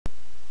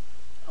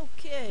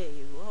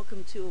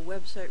welcome to a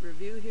website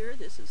review here.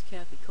 This is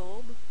Kathy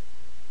Kolb,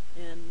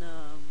 and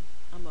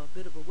I'm a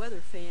bit of a weather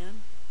fan,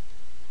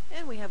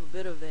 and we have a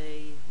bit of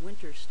a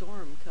winter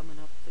storm coming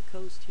up the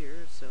coast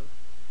here, so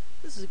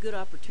this is a good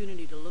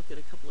opportunity to look at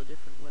a couple of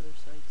different weather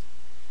sites.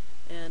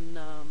 And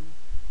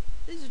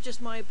these are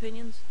just my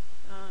opinions.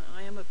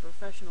 I am a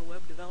professional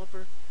web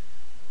developer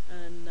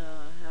and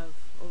have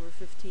over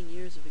 15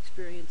 years of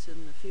experience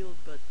in the field,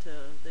 but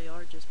they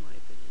are just my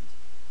opinions.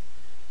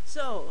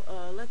 So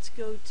let's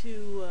go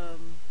to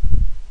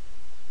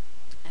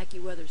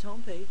AccuWeather's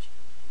homepage,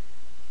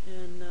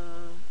 and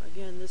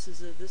again, this is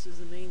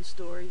the main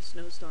story.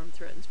 Snowstorm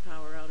threatens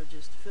power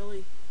outages to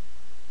Philly.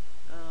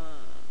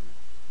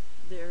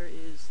 There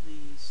is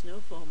the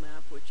snowfall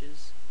map, which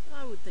is,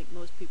 I would think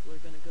most people are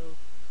going to go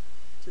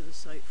to the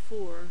site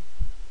for.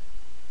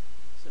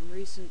 Some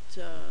recent,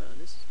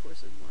 this of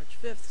course is March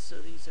 5th, so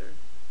these are,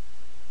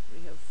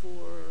 we have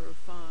 4,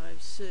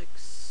 5,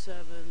 6,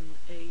 7,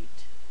 8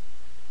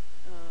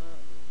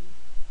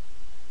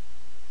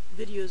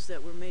 videos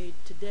that were made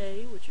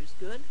today, which is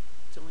good.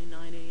 It's only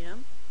 9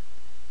 a.m.,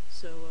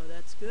 so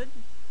that's good.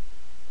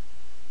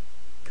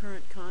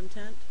 Current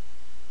content,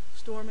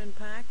 storm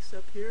impacts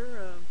up here,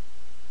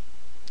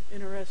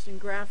 interesting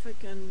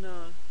graphic and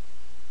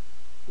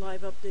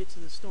live updates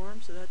of the storm,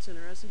 so that's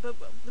interesting. But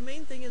the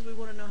main thing is we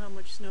want to know how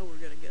much snow we're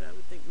going to get. I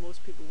would think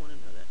most people want to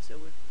know that, so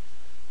we're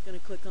going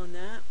to click on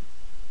that.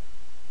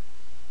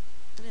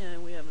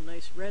 And we have a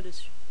nice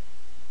reddish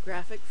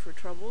graphic for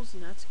troubles,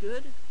 and that's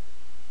good.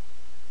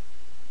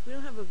 We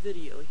don't have a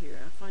video here.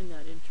 I find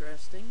that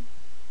interesting.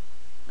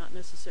 Not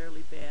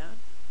necessarily bad,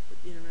 but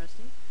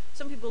interesting.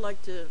 Some people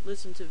like to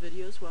listen to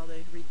videos while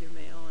they read their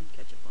mail and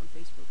catch up on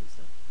Facebook and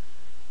stuff.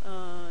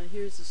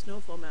 Here's the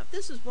snowfall map.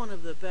 This is one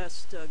of the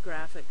best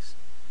graphics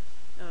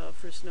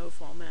for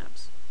snowfall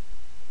maps,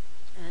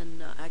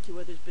 and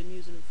AccuWeather's been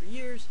using them for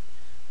years.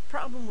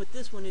 Problem with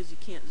this one is you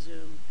can't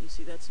zoom. You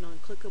see, that's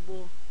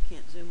non-clickable.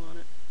 Can't zoom on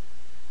it.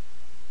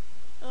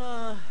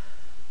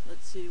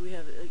 Let's see, we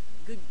have a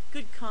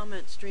good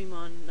comment stream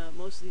on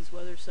most of these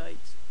weather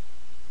sites.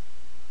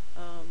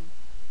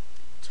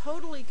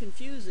 Totally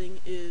confusing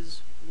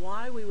is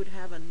why we would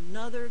have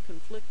another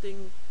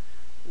conflicting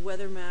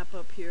weather map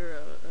up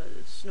here,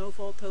 a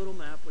snowfall total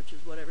map, which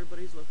is what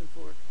everybody's looking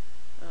for.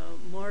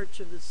 March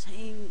of the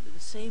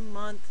same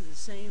month, the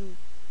same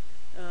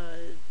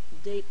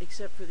date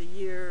except for the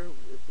year.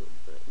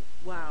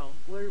 Wow,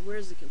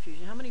 where's the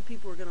confusion? How many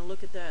people are going to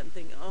look at that and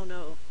think, oh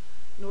no,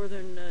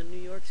 northern New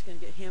York's going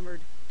to get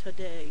hammered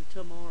today,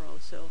 tomorrow?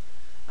 So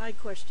I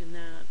question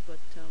that. But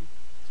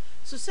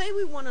so say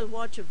we want to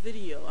watch a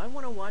video. I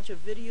want to watch a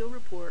video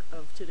report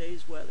of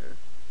today's weather.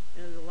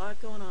 And there's a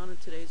lot going on in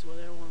today's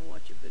weather. I want to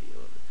watch a video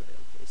of it today.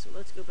 Okay, so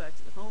let's go back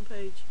to the home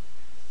page.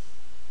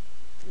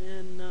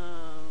 And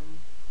I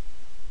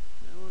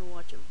want to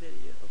watch a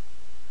video.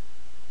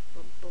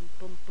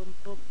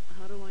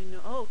 How do I know?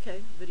 Oh,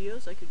 okay,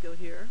 videos. I could go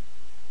here.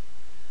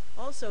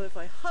 Also, if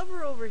I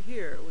hover over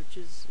here,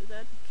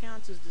 that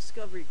counts as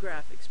discovery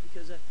graphics,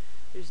 because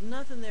there's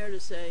nothing there to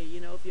say, you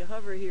know, if you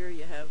hover here,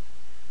 you have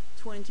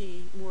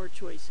 20 more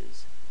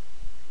choices.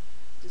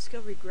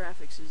 Discovery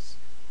graphics is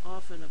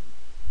often a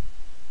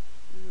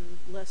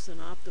less than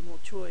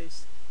optimal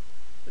choice.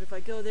 But if I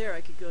go there,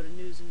 I could go to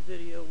news and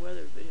video,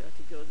 weather video. I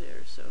could go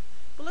there. So,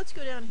 but let's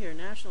go down here.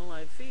 National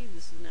live feed.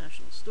 This is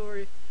national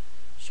story.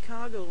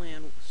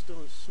 Chicagoland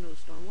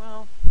snowstorm.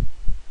 Well,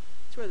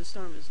 that's where the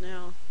storm is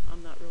now.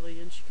 I'm not really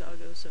in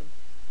Chicago, so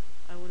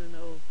I want to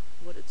know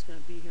what it's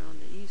going to be here on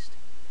the east.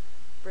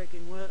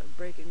 Breaking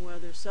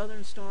weather.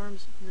 Southern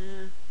storms.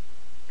 Nah.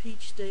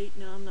 Peach State.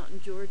 No, I'm not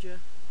in Georgia.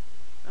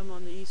 I'm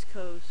on the East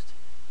Coast.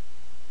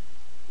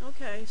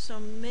 Okay, so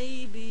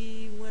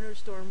maybe winter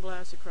storm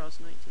blasts across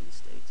 19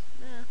 states.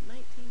 Nah,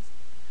 19.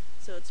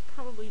 So it's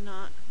probably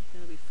not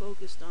going to be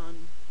focused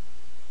on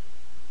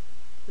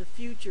the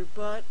future,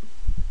 but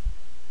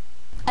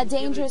a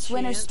dangerous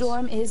winter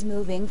storm is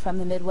moving from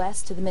the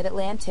Midwest to the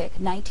Mid-Atlantic.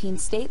 19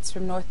 states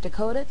from North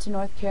Dakota to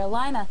North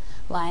Carolina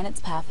lie in its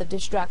path of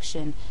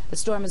destruction. The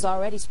storm has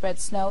already spread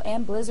snow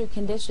and blizzard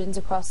conditions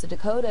across the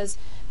Dakotas.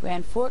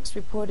 Grand Forks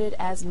reported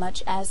as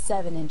much as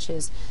 7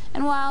 inches.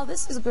 And while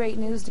this is great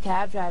news to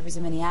cab drivers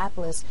in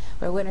Minneapolis,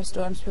 where winter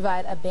storms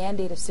provide a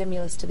band-aid of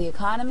stimulus to the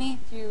economy,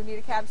 if you need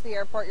a cab to the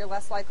airport, you're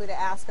less likely to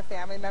ask a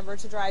family member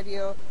to drive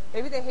you.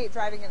 Maybe they hate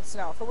driving in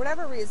snow. For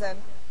whatever reason,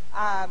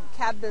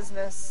 cab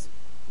business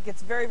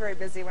gets very, very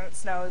busy when it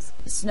snows.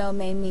 The snow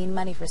may mean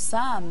money for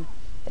some.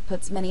 It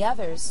puts many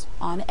others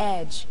on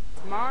edge.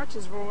 March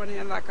is roaring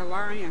in like a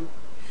lion,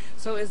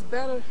 so it's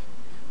better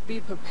be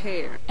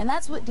prepared. And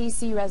that's what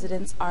D.C.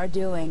 residents are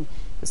doing.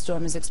 The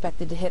storm is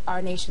expected to hit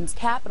our nation's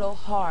capital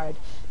hard,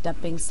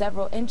 dumping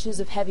several inches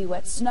of heavy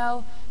wet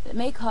snow that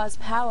may cause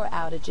power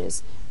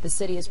outages. The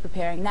city is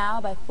preparing now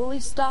by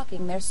fully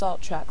stocking their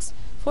salt trucks.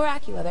 For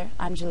AccuWeather,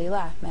 I'm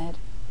Jalila Ahmed.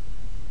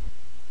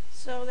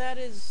 So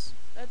that's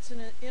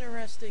an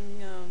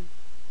interesting,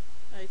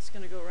 it's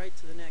going to go right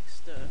to the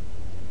next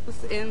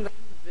It's in the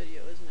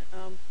video, isn't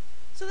it?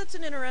 So that's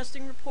an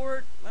interesting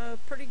report,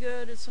 pretty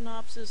good. A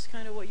synopsis,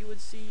 kind of what you would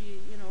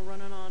see, you know,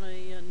 running on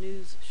a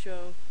news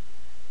show.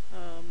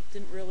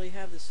 Didn't really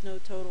have the snow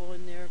total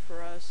in there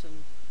for us,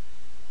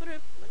 but a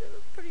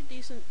pretty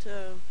decent.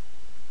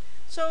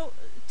 So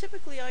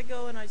typically I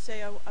go and I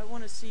say I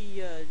want to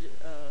see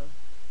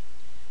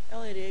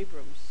Elliot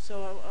Abrams.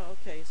 So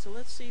okay, so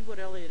let's see what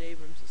Elliot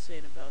Abrams is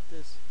saying about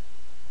this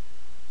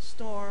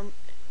storm.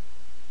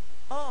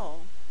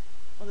 Oh,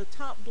 well, the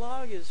top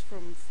blog is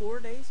from 4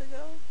 days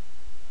ago.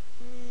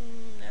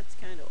 That's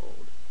kind of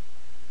old.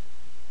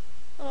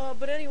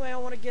 But anyway, I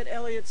want to get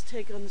Elliot's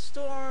take on the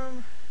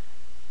storm.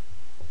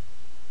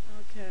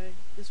 Okay,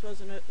 this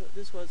wasn't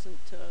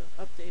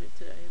updated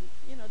today, and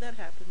you know that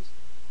happens.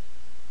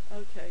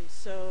 Okay,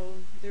 so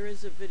there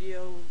is a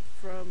video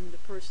from the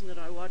person that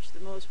I watch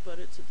the most, but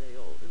it's a day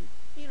old, and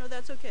you know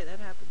that's okay. That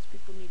happens.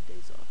 People need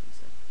days off and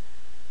stuff.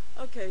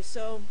 Okay,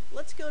 so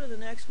let's go to the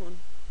next one.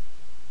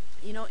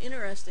 You know,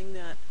 interesting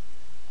that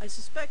I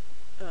suspect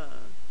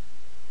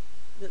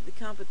that the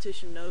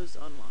competition knows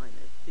online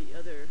that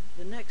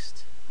the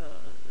next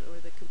or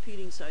the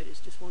competing site is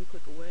just one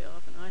click away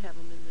off, and I have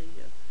them in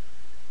the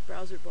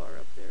browser bar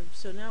up there.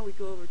 So now we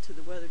go over to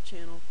the Weather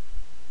Channel.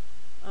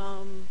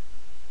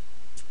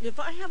 If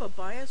I have a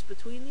bias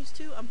between these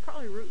two, I'm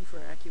probably rooting for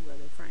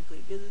AccuWeather,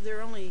 frankly, because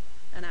they're only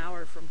an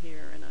hour from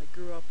here, and I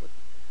grew up with,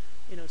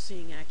 you know,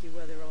 seeing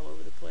AccuWeather all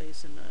over the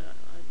place, and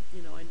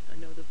I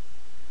know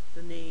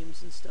the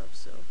names and stuff.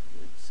 So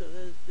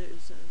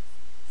there's a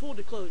full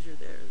disclosure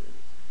there that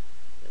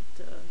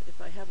if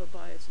I have a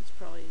bias, it's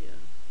probably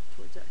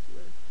towards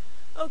AccuWeather.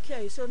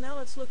 Okay, so now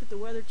let's look at the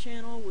Weather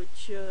Channel,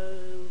 which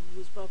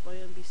was bought by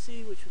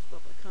NBC, which was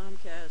bought by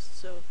Comcast.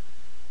 So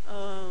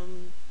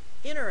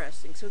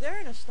interesting. So they're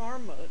in a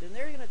storm mode, and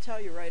they're going to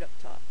tell you right up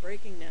top,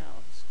 breaking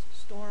now,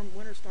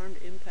 winter storm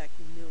to impact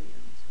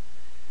millions.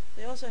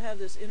 They also have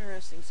this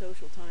interesting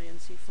social tie-in,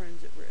 see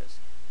friends at risk.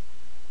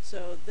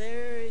 So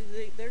they're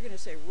going to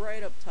say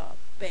right up top,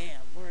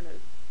 bam, we're in a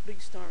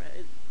big storm.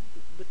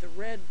 With the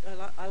red,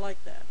 I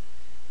like that.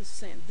 This is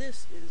saying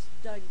this is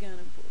doggone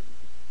important.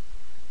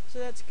 So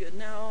that's good.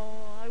 Now,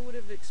 I would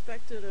have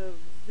expected a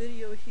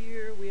video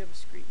here. We have a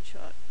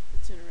screenshot.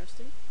 It's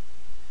interesting.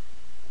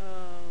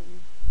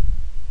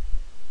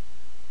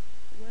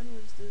 When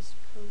was this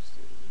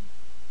posted?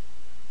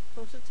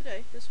 Posted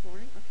today, this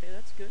morning. Okay,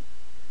 that's good.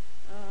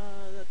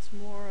 That's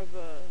more of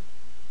a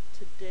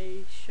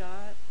today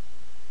shot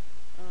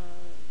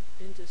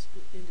into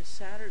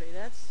Saturday.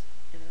 That's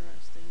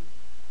interesting.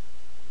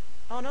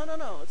 Oh,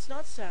 no, it's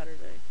not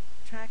Saturday.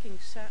 Tracking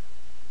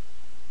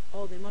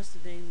Oh, they must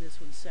have named this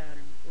one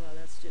Saturn. Well,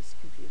 that's just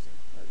confusing.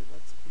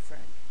 Let's be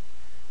frank.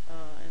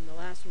 And the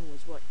last one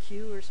was what,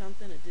 Q or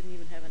something? It didn't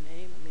even have a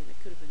name. I mean,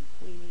 it could have been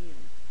Queenie,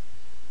 and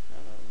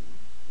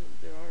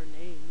there are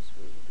names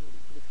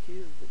with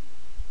Q.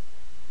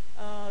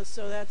 But,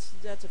 so that's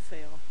a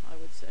fail, I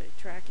would say.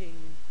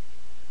 Tracking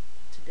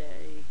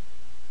today,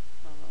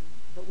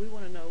 but we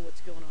want to know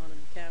what's going on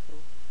in the Capitol.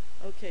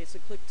 Okay, so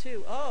click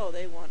 2. Oh,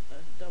 they want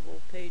double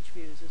page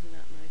views. Isn't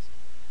that nice?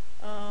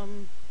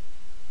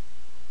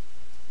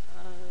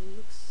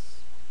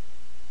 Looks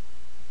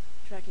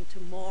tracking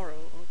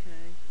tomorrow.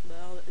 Okay,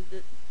 well,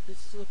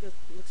 this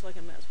looks like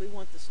a mess. We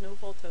want the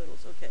snowfall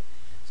totals. Okay,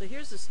 so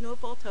here's the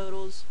snowfall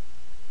totals.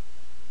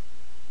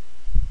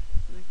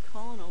 They're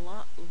calling a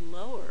lot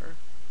lower.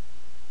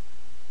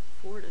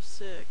 4 to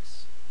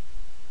 6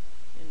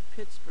 in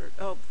Pittsburgh.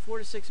 Oh, 4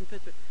 to 6 in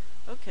Pittsburgh.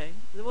 Okay,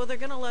 well, they're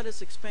going to let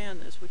us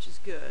expand this, which is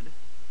good.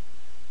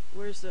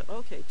 Where's the,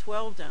 okay,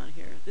 12 down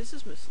here. This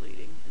is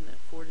misleading in that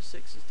 4 to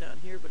 6 is down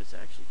here, but it's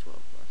actually 12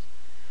 plus.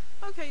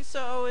 Okay,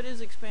 so it is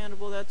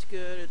expandable. That's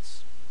good. It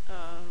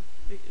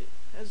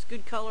has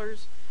good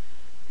colors,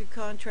 good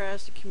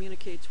contrast. It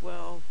communicates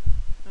well.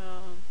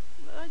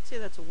 I'd say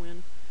that's a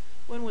win.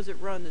 When was it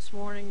run? This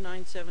morning,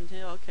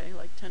 9:17. Okay,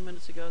 like 10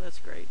 minutes ago. That's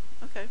great.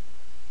 Okay.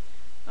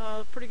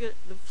 Pretty good.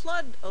 The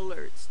flood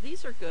alerts.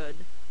 These are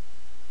good.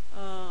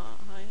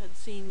 I had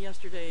seen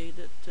yesterday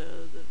that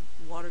the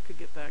water could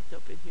get backed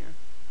up in here.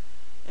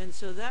 And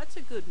so that's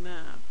a good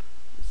map.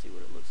 Let's see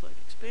what it looks like.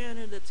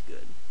 Expanded. That's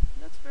good.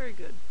 That's very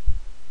good.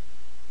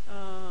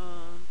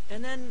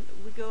 And then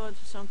we go on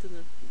to something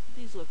that,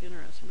 these look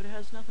interesting, but it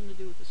has nothing to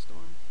do with the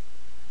storm.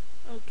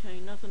 Okay,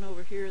 nothing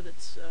over here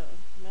that's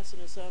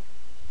messing us up.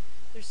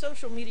 Their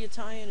social media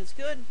tie-in is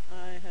good.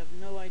 I have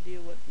no idea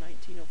what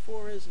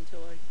 1904 is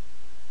until I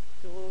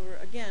go over.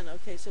 Again,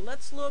 okay, so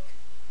let's look.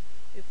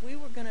 If we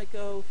were going to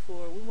go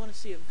for, we want to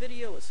see a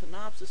video, a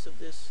synopsis of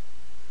this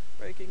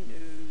breaking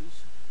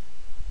news.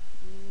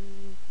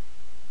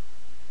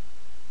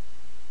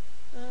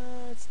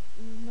 It's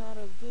not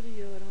a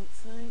video, I don't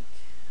think.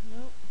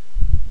 Nope.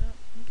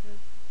 Okay.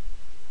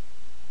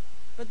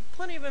 But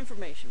plenty of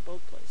information,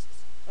 both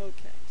places.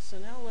 Okay, so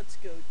now let's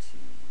go to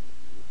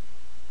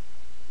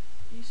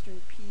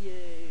Eastern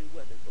PA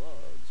Weather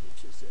Blogs,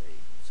 which is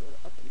a sort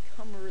of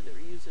up-and-comer.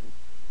 They're using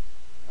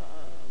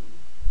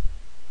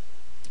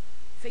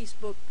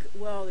Facebook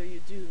well, they're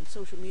doing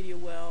social media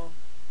well.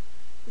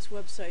 This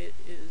website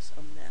is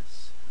a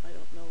mess. I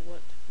don't know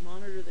what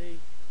monitor they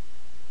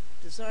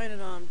design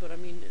it on, but I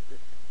mean,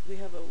 we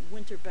have a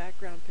winter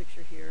background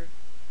picture here,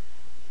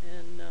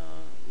 and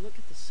look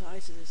at the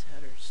size of this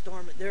header.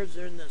 Storm. There's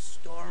in the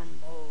storm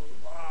mode.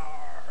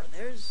 Rawr.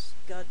 There's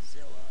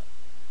Godzilla,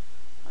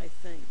 I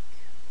think,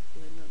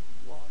 in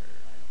the water.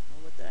 I don't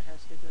know what that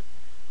has to do,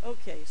 but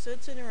okay. So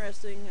it's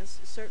interesting. It's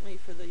certainly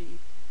for the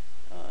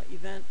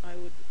event, I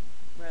would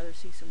rather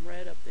see some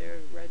red up there.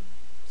 Red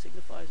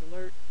signifies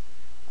alert.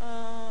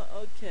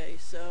 Okay,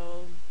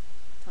 so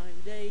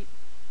time, date.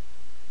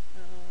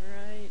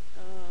 Alright,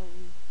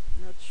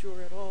 not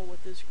sure at all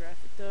what this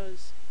graphic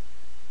does.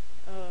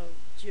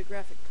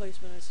 Geographic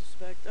placement, I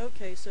suspect.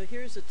 Okay, so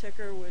here's a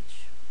ticker,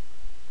 which,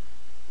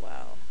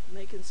 wow,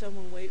 making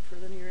someone wait for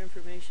linear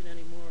information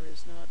anymore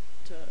is not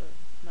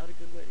a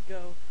good way to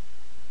go.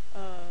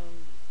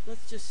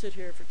 Let's just sit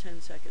here for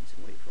 10 seconds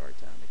and wait for our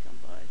time to come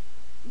by.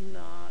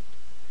 Not.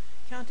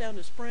 Countdown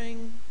to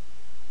spring.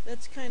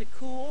 That's kind of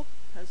cool.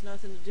 Has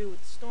nothing to do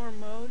with storm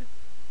mode.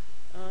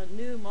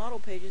 New model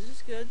pages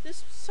is good.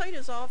 This site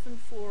is often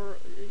for,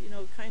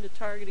 kind of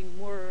targeting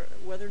more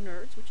weather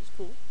nerds, which is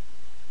cool.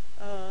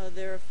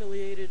 They're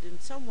affiliated in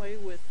some way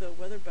with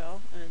Weather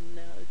Bell, and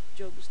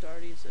Joe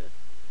Bastardi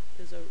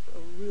is a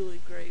really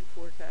great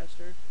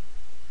forecaster.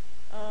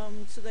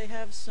 So they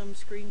have some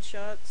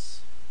screenshots.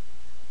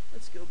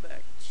 Let's go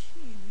back.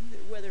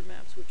 They're weather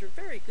maps, which are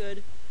very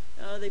good.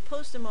 They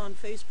post them on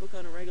Facebook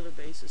on a regular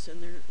basis,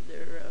 and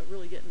they're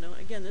really getting known.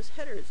 Again, this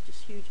header is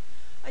just huge.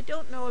 I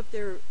don't know if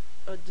they're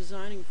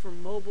designing for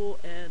mobile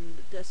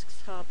and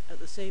desktop at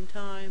the same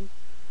time,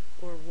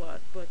 or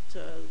what, but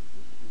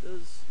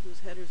those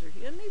headers are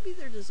huge. And maybe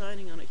they're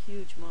designing on a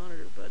huge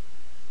monitor, but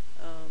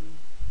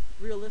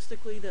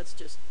realistically, that's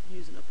just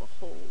using up a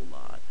whole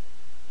lot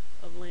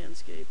of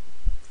landscape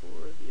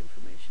for the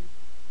information.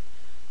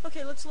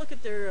 Okay, let's look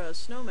at their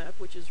snow map,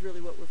 which is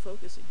really what we're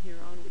focusing here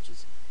on, which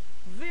is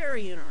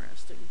very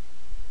interesting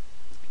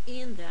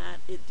in that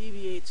it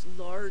deviates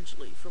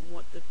largely from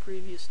what the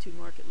previous two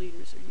market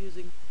leaders are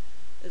using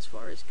as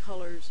far as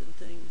colors and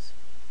things.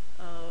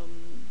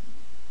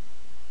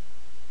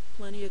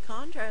 Plenty of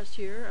contrast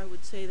here, I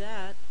would say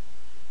that.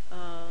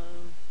 I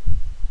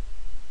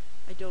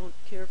don't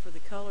care for the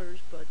colors,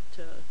 but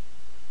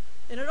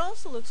and it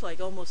also looks like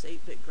almost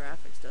 8-bit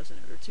graphics, doesn't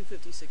it, or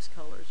 256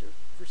 colors, or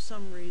for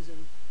some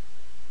reason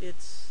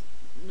it's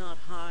not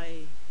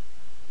high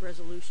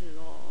resolution at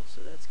all,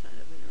 so that's kind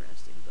of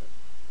interesting,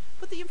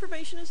 but the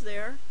information is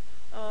there.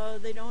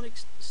 They don't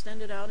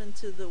extend it out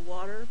into the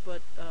water,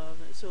 but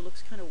so it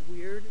looks kind of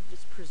weird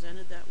just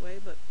presented that way,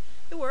 but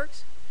it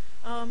works.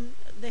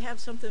 They have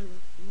something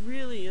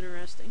really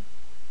interesting,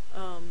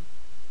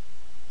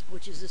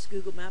 which is this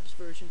Google Maps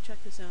version.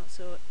 Check this out.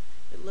 So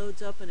it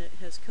loads up and it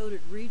has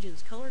coded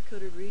regions,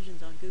 color-coded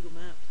regions on Google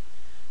Maps,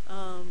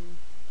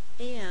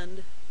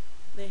 and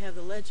they have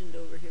the legend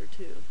over here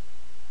too.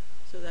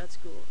 So that's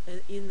cool.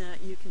 And in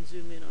that you can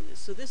zoom in on this.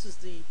 So this is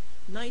the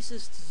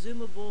nicest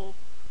zoomable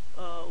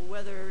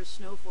weather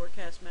snow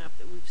forecast map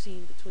that we've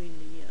seen between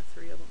the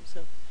three of them.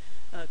 So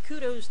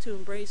kudos to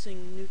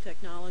embracing new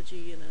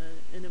technology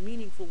in a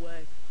meaningful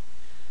way.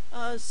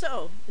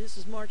 So this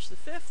is March the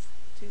 5th,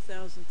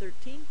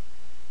 2013,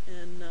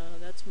 and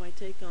that's my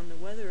take on the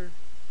weather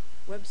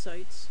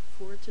websites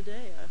for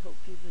today. I hope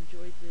you've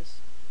enjoyed this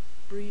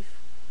brief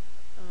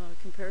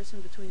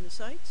comparison between the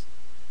sites,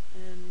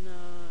 and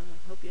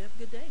hope you have a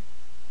good day.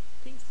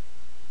 Peace.